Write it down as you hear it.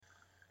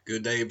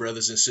Good day,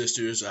 brothers and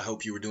sisters. I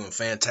hope you were doing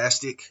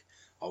fantastic.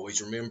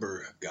 Always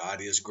remember,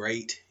 God is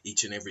great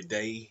each and every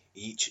day,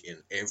 each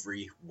and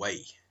every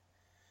way.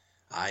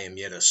 I am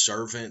yet a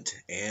servant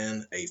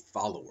and a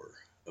follower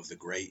of the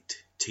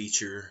great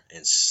teacher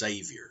and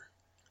Savior,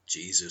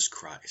 Jesus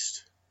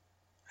Christ.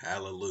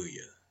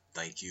 Hallelujah.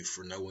 Thank you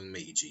for knowing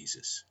me,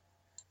 Jesus.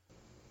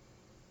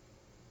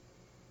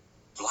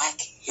 Black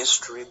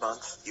History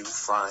Month you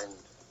find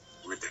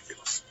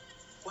ridiculous.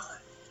 Why?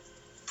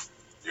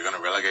 You're going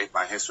to relegate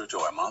my history to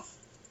a month?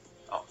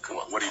 Oh, come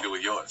on. What do you do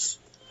with yours?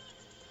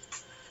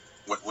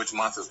 Which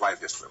month is White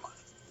History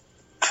Month?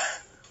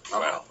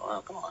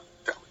 Well, come on,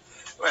 tell me.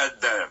 Well,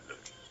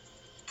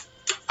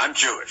 I'm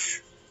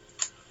Jewish.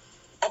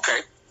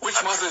 Okay,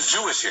 which month is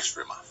Jewish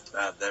History Month?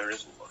 There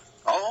isn't one.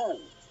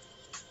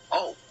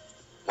 Oh,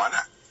 why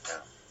not?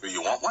 Yeah. Do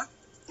you want one?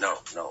 No.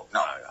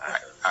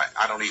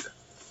 I don't either.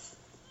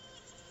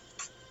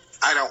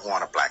 I don't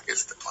want a Black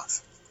History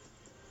Month.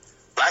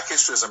 Black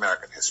history is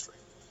American history.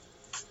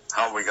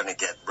 How are we going to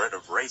get rid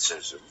of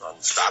racism?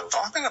 Stop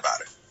talking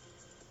about it.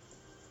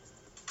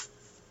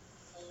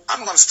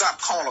 I'm going to stop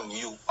calling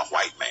you a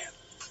white man.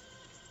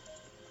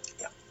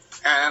 Yeah.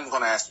 And I'm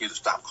going to ask you to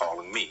stop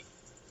calling me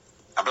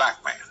a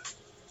black man.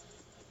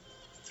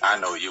 I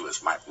know you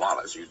as Mike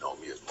Wallace. You know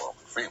me as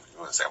Morgan Freeman. You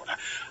want to say, well,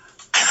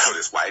 I know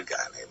this white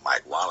guy named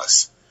Mike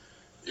Wallace.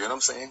 You know what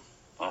I'm saying?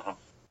 Uh-huh.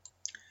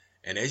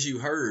 And as you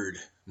heard,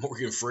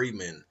 Morgan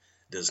Freeman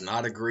does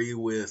not agree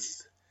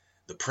with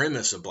the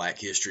premise of Black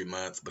History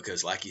Month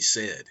because, like he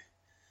said,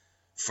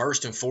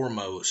 first and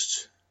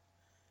foremost,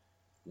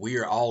 we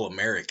are all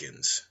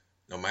Americans,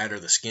 no matter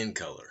the skin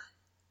color.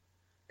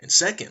 And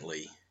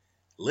secondly,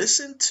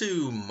 listen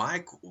to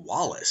Mike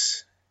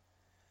Wallace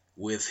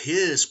with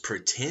his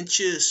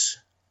pretentious,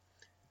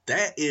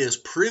 that is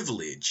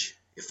privilege,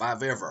 if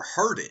I've ever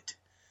heard it,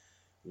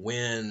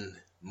 when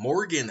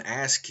Morgan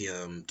asked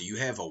him, do you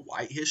have a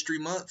White History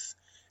Month?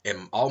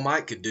 And all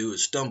Mike could do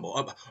is stumble.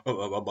 And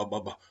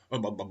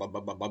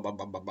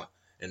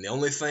the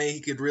only thing he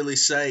could really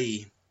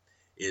say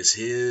is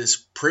his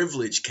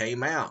privilege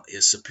came out.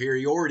 His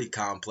superiority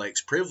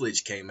complex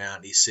privilege came out.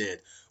 And he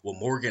said, well,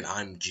 Morgan,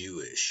 I'm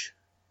Jewish.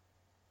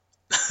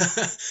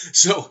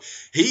 So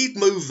he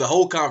moved the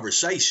whole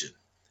conversation.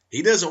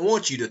 He doesn't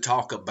want you to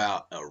talk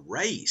about a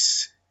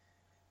race.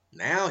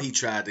 Now he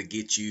tried to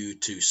get you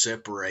to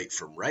separate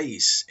from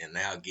race and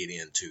now get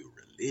into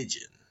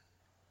religion.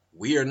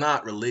 We are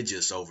not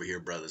religious over here,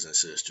 brothers and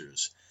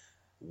sisters.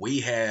 We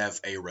have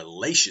a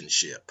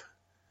relationship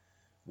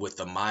with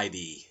the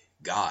mighty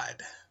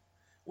God.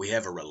 We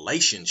have a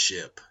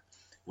relationship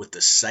with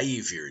the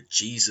Savior,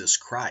 Jesus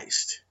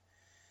Christ.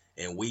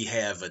 And we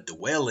have a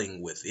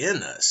dwelling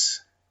within us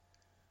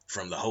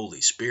from the Holy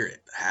Spirit.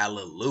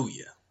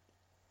 Hallelujah.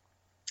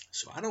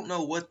 So I don't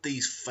know what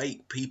these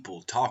fake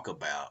people talk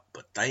about,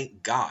 but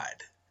thank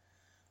God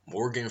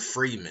Morgan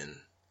Freeman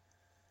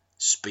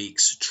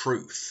speaks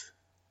truth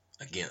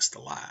against the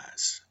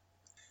lies.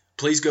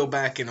 Please go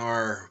back in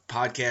our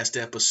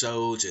podcast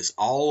episodes, as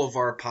all of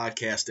our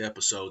podcast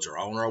episodes are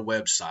on our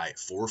website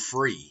for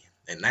free.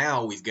 And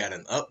now we've got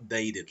an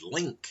updated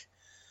link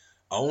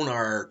on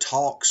our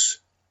talks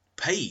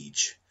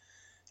page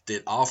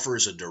that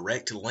offers a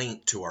direct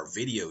link to our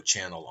video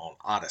channel on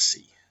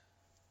Odyssey.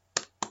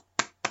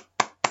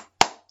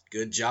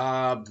 Good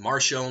job,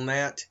 Marsha, on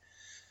that.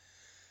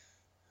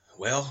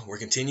 Well, we're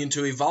continuing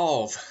to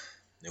evolve,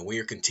 and we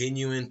are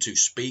continuing to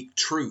speak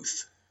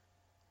truth,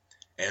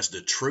 as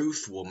the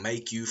truth will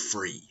make you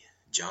free.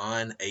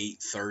 John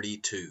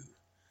 8:32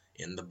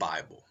 in the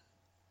Bible.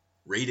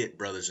 Read it,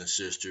 brothers and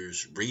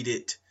sisters. Read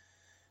it,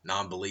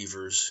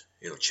 non-believers.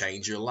 It'll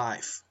change your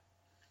life.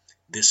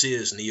 This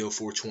is Neo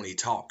 420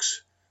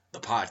 Talks, the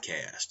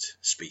podcast,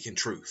 speaking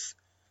truth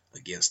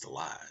against the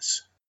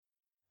lies.